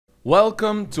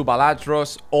Welcome to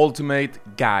Balatro'S Ultimate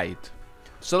Guide. To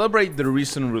celebrate the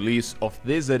recent release of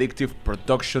this addictive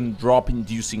production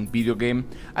drop-inducing video game,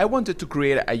 I wanted to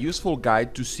create a useful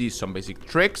guide to see some basic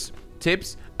tricks,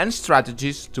 tips and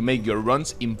strategies to make your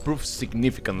runs improve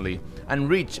significantly and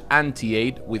reach ante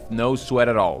 8 with no sweat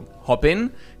at all. Hop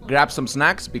in, grab some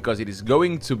snacks because it is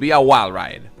going to be a wild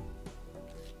ride.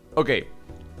 Okay,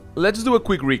 let's do a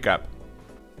quick recap.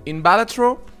 In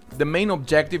Balatro, the main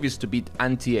objective is to beat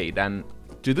ante 8, and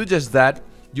to do just that,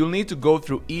 you'll need to go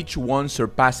through each one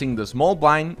surpassing the small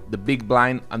blind, the big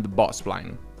blind and the boss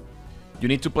blind. You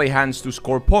need to play hands to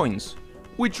score points,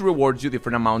 which rewards you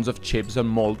different amounts of chips and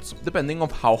molds depending on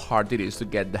how hard it is to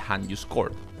get the hand you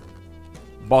scored.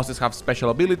 Bosses have special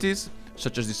abilities,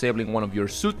 such as disabling one of your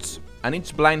suits, and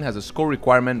each blind has a score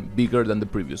requirement bigger than the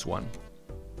previous one.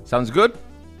 Sounds good?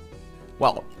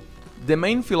 Well, the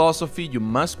main philosophy you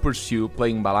must pursue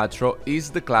playing Balatro is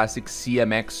the classic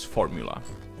CMX formula.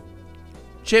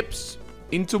 Chips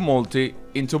into multi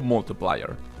into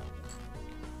multiplier.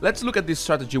 Let's look at this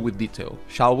strategy with detail,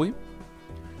 shall we?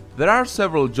 There are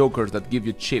several jokers that give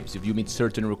you chips if you meet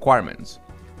certain requirements,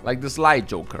 like the slide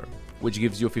joker, which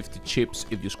gives you 50 chips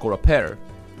if you score a pair,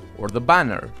 or the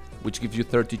banner, which gives you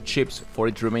 30 chips for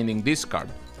each remaining discard,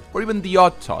 or even the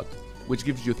odd tot, which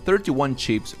gives you 31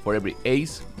 chips for every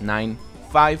ace, 9,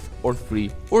 5 or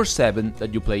 3 or 7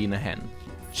 that you play in a hand.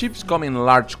 Chips come in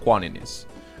large quantities,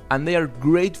 and they are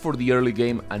great for the early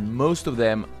game, and most of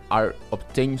them are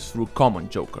obtained through common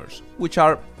jokers, which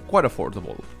are quite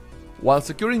affordable. While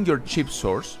securing your chip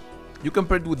source, you can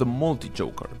pair it with a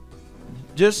multi-joker,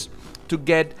 just to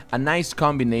get a nice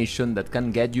combination that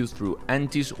can get you through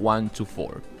antes 1 to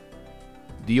 4.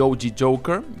 The OG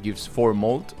joker gives 4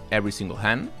 mold every single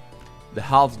hand. The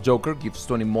half joker gives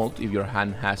 20 mold if your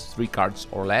hand has 3 cards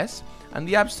or less, and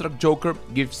the abstract joker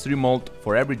gives 3 mold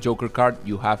for every joker card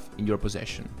you have in your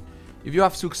possession. If you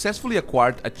have successfully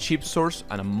acquired a chip source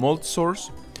and a mold source,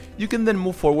 you can then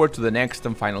move forward to the next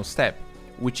and final step,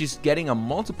 which is getting a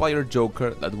multiplier joker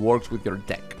that works with your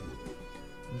deck.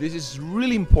 This is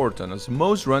really important as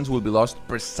most runs will be lost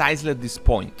precisely at this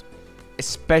point,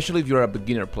 especially if you're a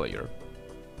beginner player.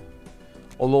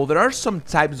 Although there are some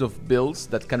types of builds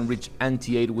that can reach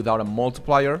ante 8 without a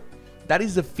multiplier, that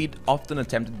is a feat often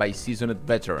attempted by seasoned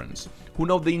veterans, who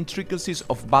know the intricacies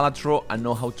of Balatro and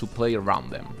know how to play around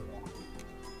them.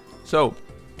 So,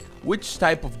 which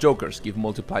type of jokers give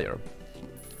multiplier?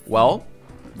 Well,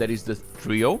 there is the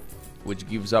trio, which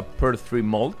gives a per 3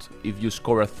 mold if you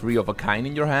score a 3 of a kind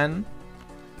in your hand.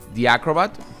 The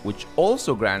acrobat, which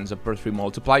also grants a per 3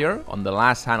 multiplier on the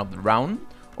last hand of the round,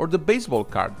 or the baseball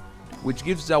card, which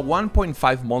gives a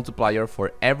 1.5 multiplier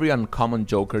for every uncommon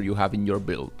joker you have in your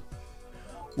build.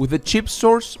 With a chip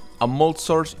source, a mold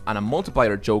source and a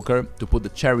multiplier joker to put the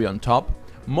cherry on top,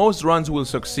 most runs will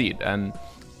succeed, and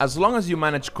as long as you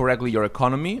manage correctly your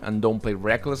economy and don't play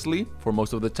recklessly for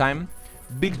most of the time,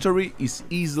 victory is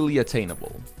easily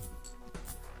attainable.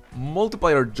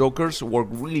 Multiplier jokers work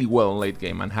really well in late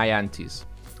game and high antes,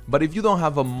 but if you don't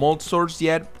have a mold source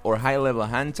yet or high level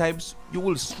hand types, you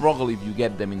will struggle if you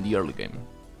get them in the early game.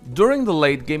 During the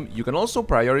late game, you can also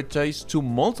prioritize 2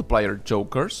 multiplier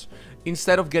jokers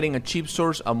instead of getting a chip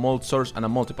source, a mold source and a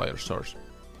multiplier source.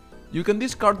 You can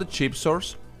discard the chip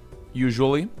source,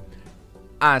 usually,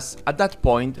 as at that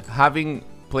point having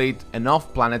played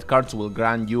enough planet cards will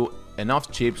grant you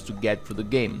enough chips to get through the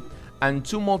game, and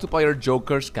 2 multiplier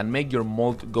jokers can make your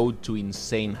mold go to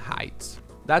insane heights.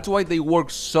 That's why they work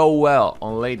so well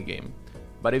on late game,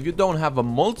 but if you don't have a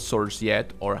mold source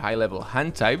yet or high level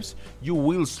hand types, you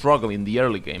will struggle in the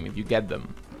early game if you get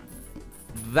them.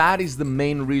 That is the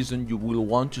main reason you will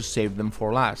want to save them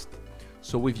for last.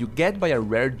 So if you get by a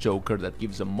rare joker that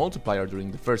gives a multiplier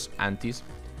during the first antes,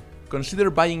 consider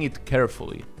buying it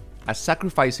carefully, as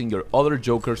sacrificing your other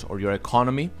jokers or your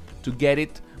economy to get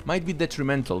it might be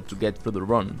detrimental to get through the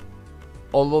run.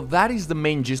 Although that is the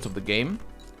main gist of the game,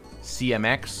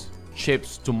 CMX,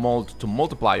 chips to mold to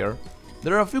multiplier,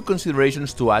 there are a few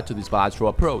considerations to add to this Balatro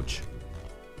approach.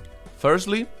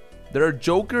 Firstly, there are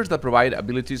jokers that provide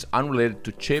abilities unrelated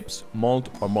to chips,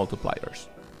 mold or multipliers.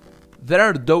 There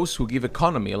are those who give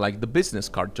economy, like the business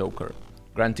card joker,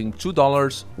 granting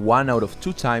 $2 1 out of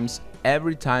 2 times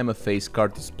every time a face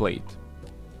card is played.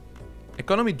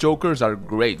 Economy jokers are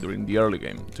great during the early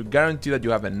game to guarantee that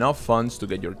you have enough funds to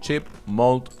get your chip,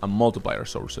 mold and multiplier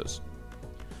sources.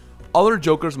 Other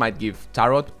jokers might give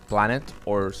tarot, planet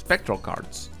or spectral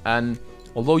cards, and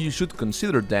although you should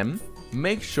consider them,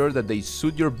 make sure that they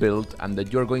suit your build and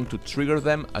that you're going to trigger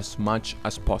them as much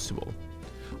as possible,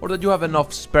 or that you have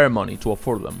enough spare money to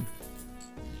afford them.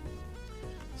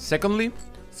 Secondly,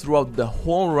 Throughout the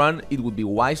whole run, it would be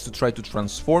wise to try to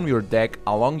transform your deck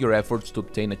along your efforts to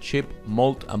obtain a chip,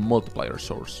 molt, and multiplier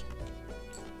source.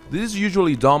 This is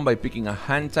usually done by picking a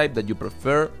hand type that you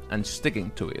prefer and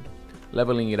sticking to it,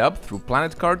 leveling it up through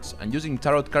planet cards and using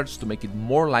tarot cards to make it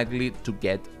more likely to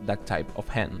get that type of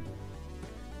hand.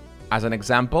 As an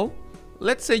example,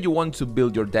 let's say you want to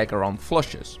build your deck around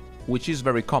flushes, which is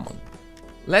very common.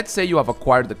 Let's say you have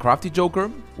acquired the Crafty Joker,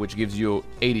 which gives you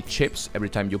 80 chips every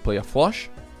time you play a flush,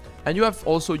 and you have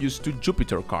also used 2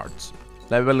 Jupiter cards,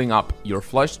 leveling up your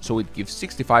flush so it gives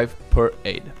 65 per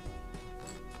aid.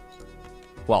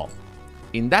 Well,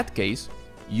 in that case,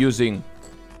 using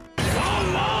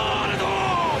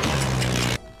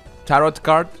Tarot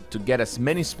card to get as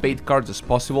many spade cards as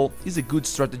possible is a good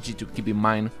strategy to keep in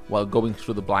mind while going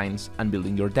through the blinds and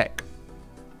building your deck.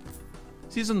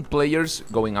 Seasoned players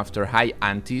going after high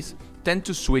antes tend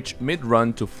to switch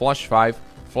mid-run to Flush 5,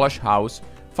 Flush House,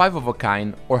 5 of a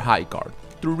kind or High card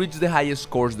to reach the highest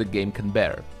scores the game can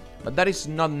bear, but that is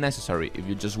not necessary if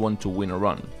you just want to win a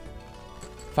run.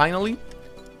 Finally,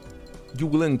 you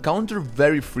will encounter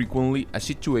very frequently a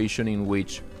situation in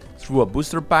which, through a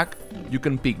booster pack, you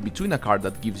can pick between a card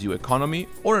that gives you economy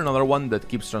or another one that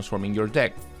keeps transforming your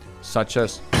deck, such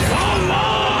as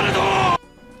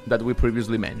that we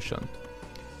previously mentioned.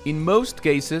 In most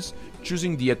cases,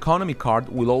 choosing the economy card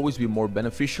will always be more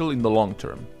beneficial in the long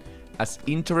term, as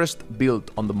interest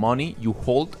built on the money you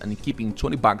hold and keeping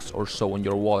 20 bucks or so on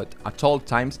your wallet at all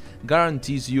times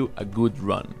guarantees you a good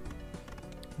run.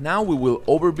 Now we will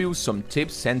overview some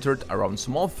tips centered around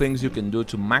small things you can do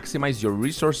to maximize your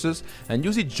resources and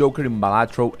use each Joker in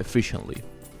Balatro efficiently.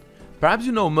 Perhaps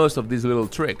you know most of these little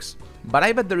tricks, but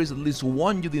I bet there is at least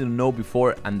one you didn't know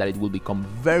before and that it will become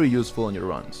very useful on your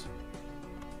runs.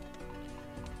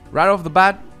 Right off the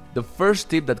bat, the first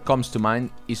tip that comes to mind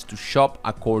is to shop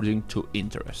according to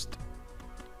interest.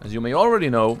 As you may already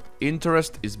know,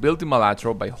 interest is built in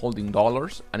Balatro by holding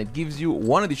dollars, and it gives you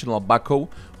 1 additional bucko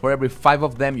for every 5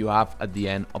 of them you have at the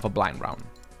end of a blind round.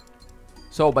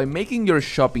 So by making your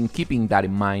shopping keeping that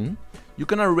in mind, you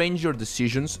can arrange your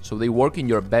decisions so they work in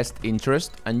your best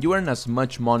interest and you earn as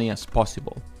much money as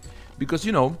possible. Because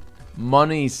you know,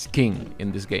 money is king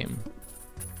in this game.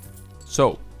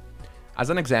 So, as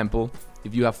an example,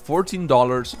 if you have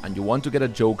 $14 and you want to get a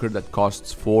Joker that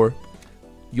costs 4,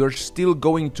 you're still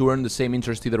going to earn the same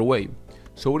interest either way,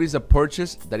 so it is a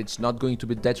purchase that it's not going to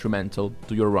be detrimental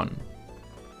to your run.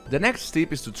 The next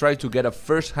tip is to try to get a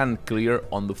first hand clear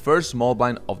on the first small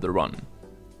blind of the run.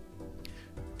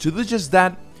 To do just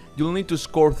that, you'll need to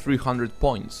score 300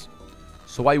 points,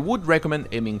 so I would recommend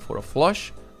aiming for a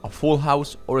flush, a full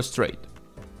house or a straight.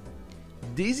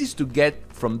 The easiest to get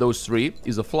from those 3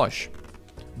 is a flush.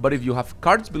 But if you have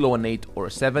cards below an 8 or a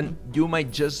 7, you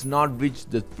might just not reach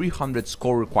the 300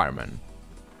 score requirement.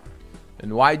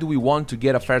 And why do we want to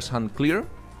get a first hand clear?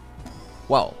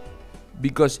 Well,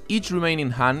 because each remaining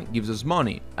hand gives us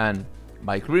money, and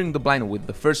by clearing the blind with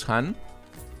the first hand,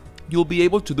 you'll be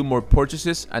able to do more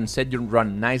purchases and set your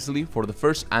run nicely for the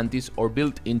first antes or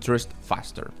build interest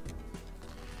faster.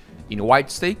 In white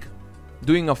stake,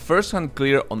 doing a first hand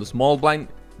clear on the small blind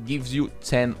gives you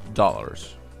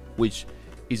 $10, which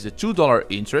is a $2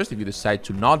 interest if you decide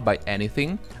to not buy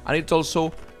anything, and it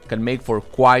also can make for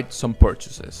quite some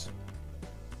purchases.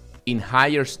 In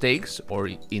higher stakes, or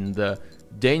in the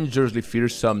dangerously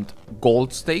fearsome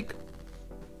gold stake,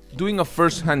 doing a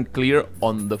first hand clear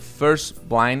on the first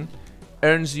blind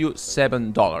earns you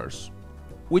 $7,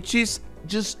 which is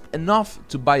just enough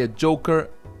to buy a Joker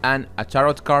and a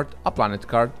tarot card, a planet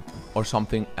card, or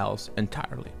something else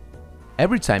entirely.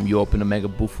 Every time you open a Mega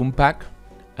Buffon pack,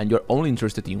 and you're only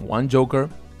interested in one Joker,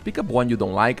 pick up one you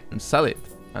don't like and sell it,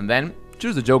 and then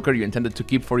choose the Joker you intended to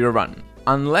keep for your run.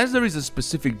 Unless there is a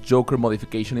specific Joker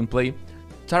modification in play,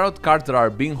 tarot cards that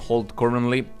are being held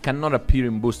currently cannot appear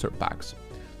in booster packs,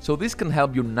 so this can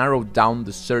help you narrow down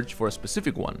the search for a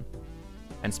specific one.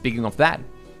 And speaking of that,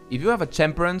 if you have a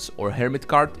Temperance or Hermit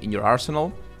card in your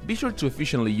arsenal, be sure to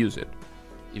efficiently use it.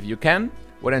 If you can,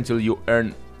 wait until you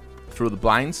earn through the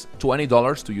blinds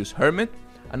 $20 to use Hermit,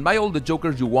 and buy all the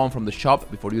Jokers you want from the shop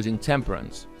before using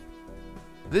Temperance.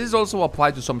 This is also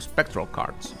applied to some spectral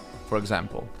cards. For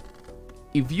example,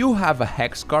 if you have a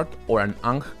Hex card or an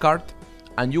Ankh card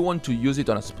and you want to use it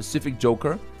on a specific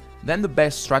Joker, then the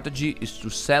best strategy is to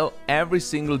sell every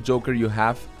single Joker you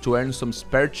have to earn some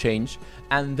spare change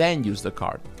and then use the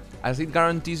card, as it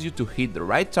guarantees you to hit the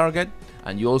right target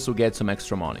and you also get some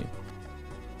extra money.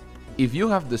 If you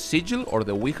have the Sigil or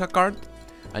the Ouija card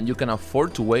and you can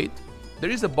afford to wait, there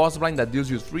is a boss blind that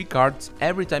deals you 3 cards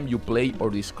every time you play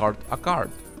or discard a card.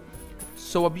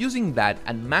 So abusing that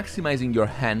and maximizing your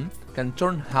hand can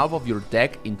turn half of your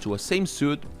deck into a same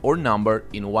suit or number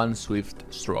in one swift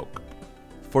stroke.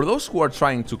 For those who are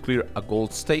trying to clear a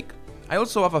gold stake, I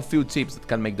also have a few tips that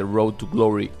can make the road to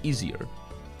glory easier.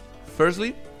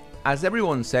 Firstly, as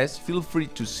everyone says, feel free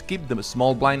to skip the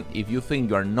small blind if you think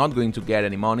you are not going to get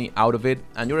any money out of it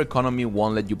and your economy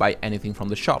won't let you buy anything from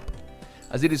the shop,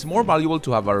 as it is more valuable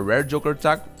to have a rare joker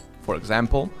tag, for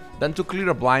example, than to clear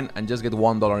a blind and just get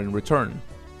 $1 in return.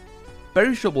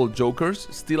 Perishable jokers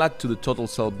still add to the total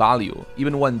sell value,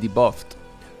 even when debuffed,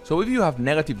 so if you have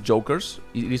negative jokers,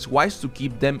 it is wise to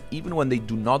keep them even when they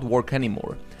do not work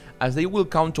anymore, as they will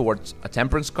count towards a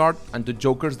temperance card and to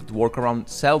jokers that work around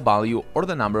sell value or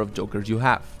the number of jokers you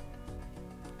have.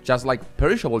 Just like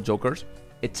perishable jokers,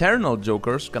 eternal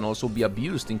jokers can also be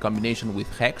abused in combination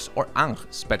with Hex or Ang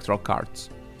spectral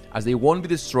cards, as they won't be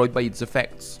destroyed by its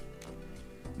effects.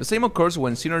 The same occurs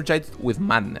when synergized with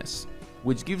Madness,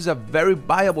 which gives a very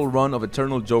viable run of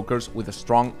eternal jokers with a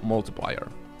strong multiplier.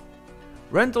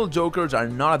 Rental jokers are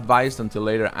not advised until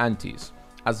later antes,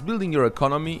 as building your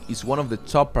economy is one of the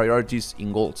top priorities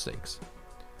in gold stakes.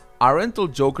 A rental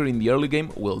joker in the early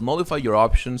game will nullify your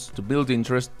options to build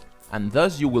interest, and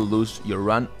thus you will lose your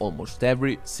run almost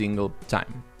every single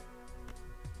time.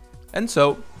 And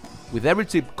so, with every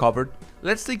tip covered,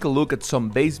 let's take a look at some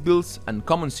base builds and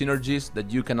common synergies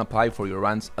that you can apply for your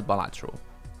runs at Balatro.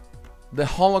 The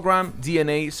Hologram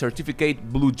DNA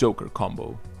Certificate Blue Joker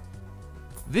combo.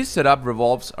 This setup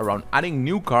revolves around adding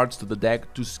new cards to the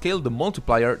deck to scale the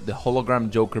multiplier the Hologram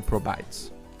Joker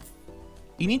provides.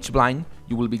 In each blind,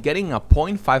 you will be getting a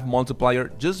 0.5 multiplier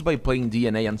just by playing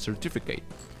DNA and Certificate,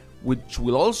 which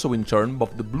will also in turn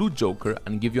buff the Blue Joker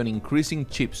and give you an increasing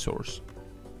chip source.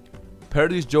 Pair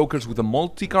these jokers with a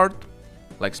multi-card,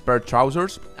 like Spare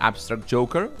Trousers, Abstract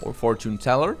Joker or Fortune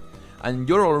Teller, and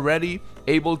you're already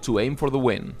able to aim for the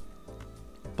win.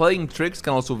 Playing tricks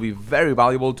can also be very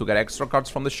valuable to get extra cards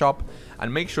from the shop,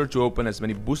 and make sure to open as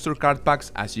many booster card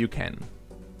packs as you can.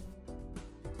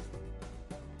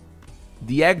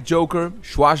 The Egg Joker,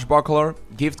 Swashbuckler,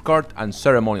 Gift Card and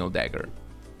Ceremonial Dagger.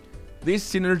 This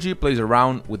synergy plays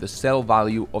around with the sell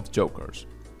value of jokers.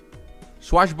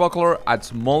 Swashbuckler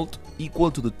adds Molt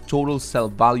equal to the total sell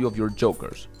value of your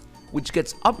jokers, which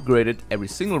gets upgraded every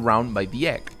single round by the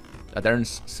Egg, that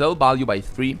earns sell value by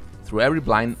 3 through every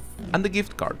blind, and the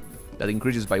Gift Card, that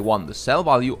increases by 1 the sell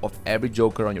value of every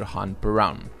joker on your hand per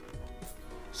round.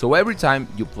 So every time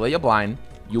you play a blind,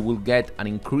 you will get an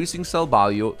increasing sell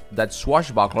value that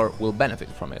Swashbuckler will benefit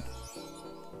from it.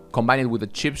 Combine it with a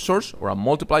chip source or a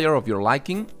multiplier of your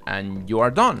liking, and you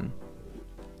are done.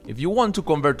 If you want to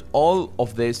convert all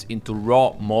of this into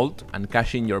raw Molt and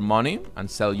cash in your money and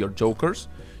sell your jokers,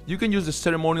 you can use the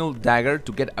Ceremonial Dagger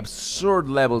to get absurd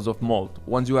levels of Molt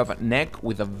once you have a neck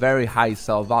with a very high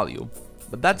sell value,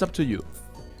 but that's up to you.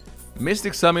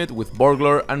 Mystic Summit with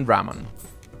Burglar and Raman.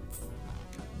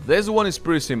 This one is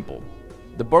pretty simple.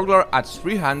 The Burglar adds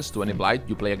 3 hands to any blight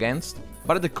you play against,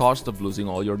 but at the cost of losing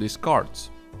all your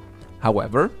discards.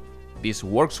 However, this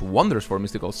works wonders for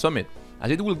Mystical Summit,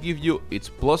 as it will give you its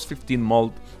plus 15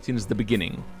 Molt since the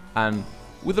beginning, and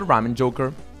with the Ramen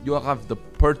Joker, you will have the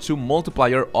per 2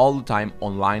 multiplier all the time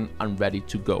online and ready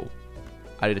to go.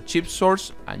 Add a chip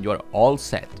source and you are all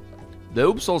set. The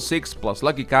Oops All 6 plus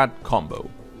Lucky Cat combo.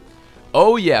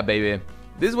 Oh yeah baby,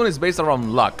 this one is based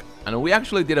around luck, and we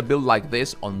actually did a build like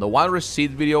this on the Wild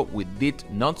Receipt video we did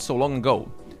not so long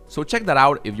ago, so check that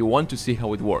out if you want to see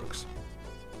how it works.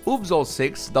 Oops All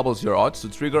 6 doubles your odds to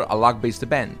trigger a luck based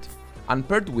event, and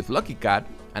paired with Lucky Cat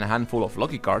and a handful of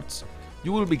lucky cards,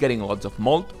 you will be getting lots of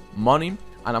Molt, money,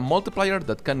 and a multiplier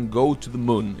that can go to the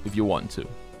moon if you want to.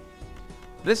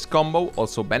 This combo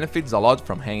also benefits a lot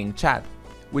from Hanging Chat,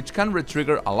 which can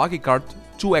retrigger a lucky card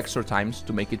 2 extra times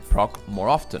to make it proc more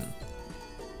often.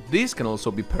 This can also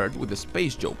be paired with the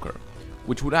Space Joker,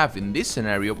 which would have in this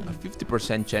scenario a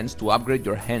 50% chance to upgrade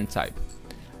your hand type.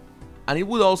 And it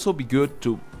would also be good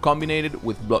to combine it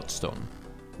with Bloodstone,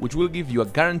 which will give you a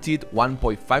guaranteed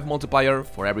 1.5 multiplier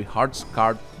for every Hearts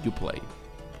card you play.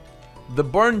 The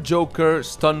Burn Joker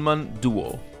Stunman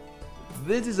Duo.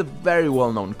 This is a very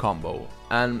well-known combo,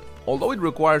 and although it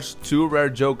requires 2 rare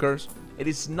jokers, it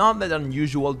is not that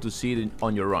unusual to see it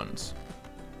on your runs.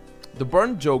 The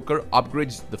Burn Joker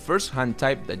upgrades the first hand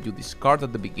type that you discard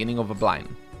at the beginning of a blind,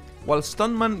 while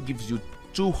Stunman gives you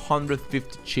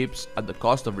 250 chips at the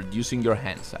cost of reducing your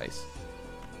hand size.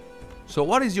 So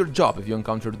what is your job if you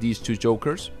encounter these 2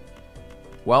 jokers?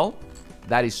 Well,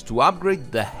 that is to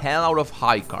upgrade the hell out of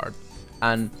High card,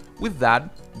 and with that,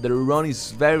 the run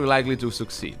is very likely to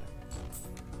succeed.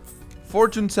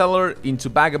 Fortune Teller into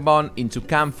Vagabond into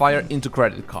Campfire into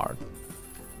Credit Card.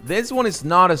 This one is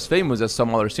not as famous as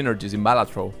some other synergies in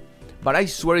Balatro, but I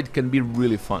swear it can be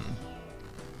really fun.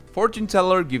 Fortune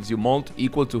Teller gives you mult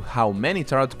equal to how many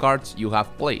tarot cards you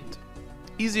have played.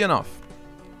 Easy enough.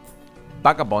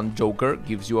 Vagabond Joker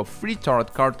gives you a free tarot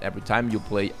card every time you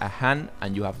play a hand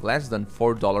and you have less than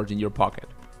 $4 in your pocket.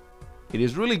 It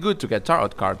is really good to get tarot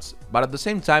cards, but at the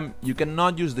same time you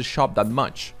cannot use the shop that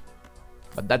much.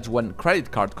 But that's when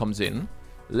credit card comes in,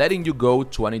 letting you go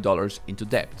 $20 into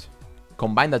debt.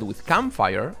 Combine that with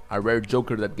Campfire, a rare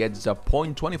joker that gets a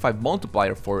 0.25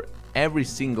 multiplier for every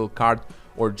single card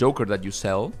or joker that you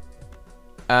sell,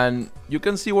 and you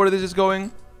can see where this is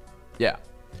going? Yeah.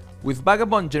 With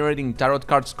Vagabond generating tarot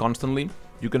cards constantly,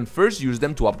 you can first use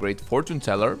them to upgrade Fortune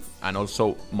Teller and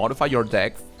also modify your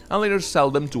deck, and later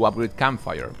sell them to upgrade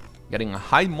Campfire, getting a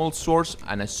high mult source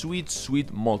and a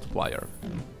sweet multiplier.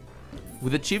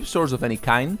 With a cheap source of any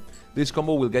kind, this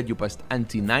combo will get you past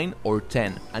ante 9 or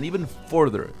 10 and even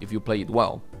further if you play it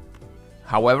well.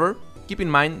 However, keep in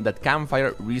mind that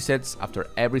Campfire resets after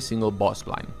every single boss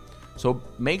line, so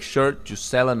make sure to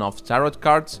sell enough tarot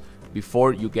cards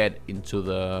before you get into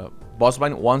the boss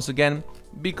line once again,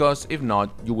 because if not,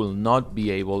 you will not be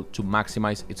able to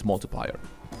maximize its multiplier.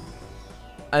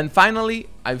 And finally,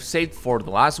 I've saved for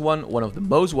the last one of the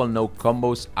most well-known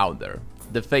combos out there,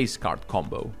 the face card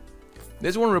combo.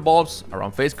 This one revolves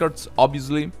around face cards,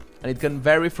 obviously, and it can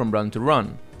vary from run to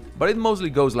run, but it mostly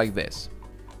goes like this: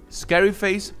 Scary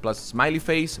Face plus Smiley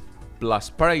Face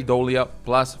plus Pareidolia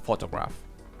plus Photograph.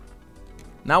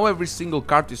 Now every single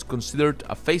card is considered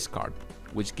a face card,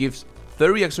 which gives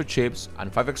 30 extra chips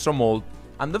and 5 extra mult,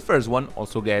 and the first one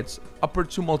also gets a per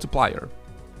 2 multiplier,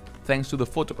 thanks to the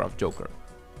Photograph Joker.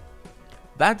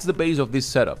 That's the base of this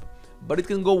setup, but it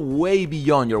can go way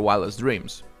beyond your wildest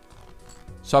dreams.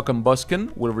 Sock and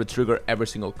Buskin will retrigger every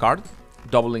single card,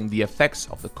 doubling the effects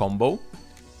of the combo.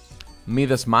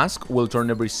 Midas Mask will turn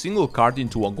every single card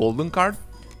into a golden card,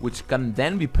 which can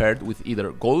then be paired with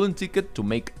either Golden Ticket to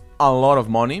make a lot of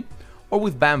money, or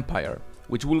with Vampire,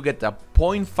 which will get a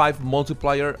 0.5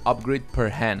 multiplier upgrade per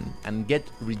hand and get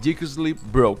ridiculously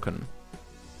broken.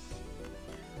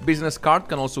 Business card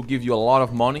can also give you a lot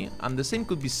of money, and the same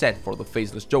could be said for the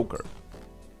Faceless Joker.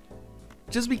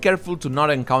 Just be careful to not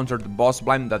encounter the boss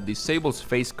blind that disables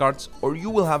face cards, or you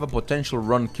will have a potential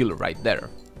run killer right there.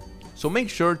 So make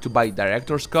sure to buy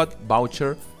Director's Cut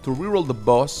voucher to reroll the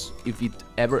boss if it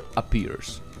ever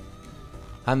appears.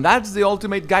 And that's the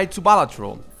ultimate guide to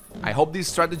Balatro. I hope these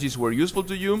strategies were useful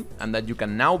to you and that you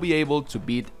can now be able to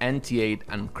beat ante 8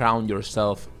 and crown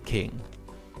yourself king.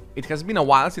 It has been a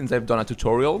while since I've done a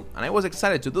tutorial, and I was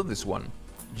excited to do this one,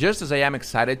 just as I am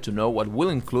excited to know what will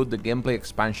include the gameplay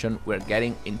expansion we're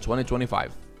getting in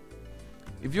 2025.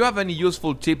 If you have any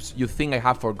useful tips you think I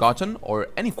have forgotten or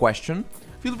any question,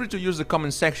 feel free to use the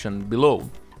comment section below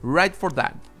right for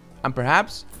that, and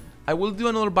perhaps I will do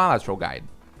another Balatro guide,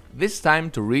 this time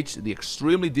to reach the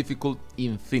extremely difficult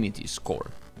Infinity score.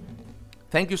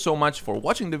 Thank you so much for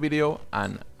watching the video,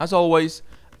 and as always,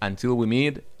 until we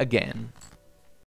meet again.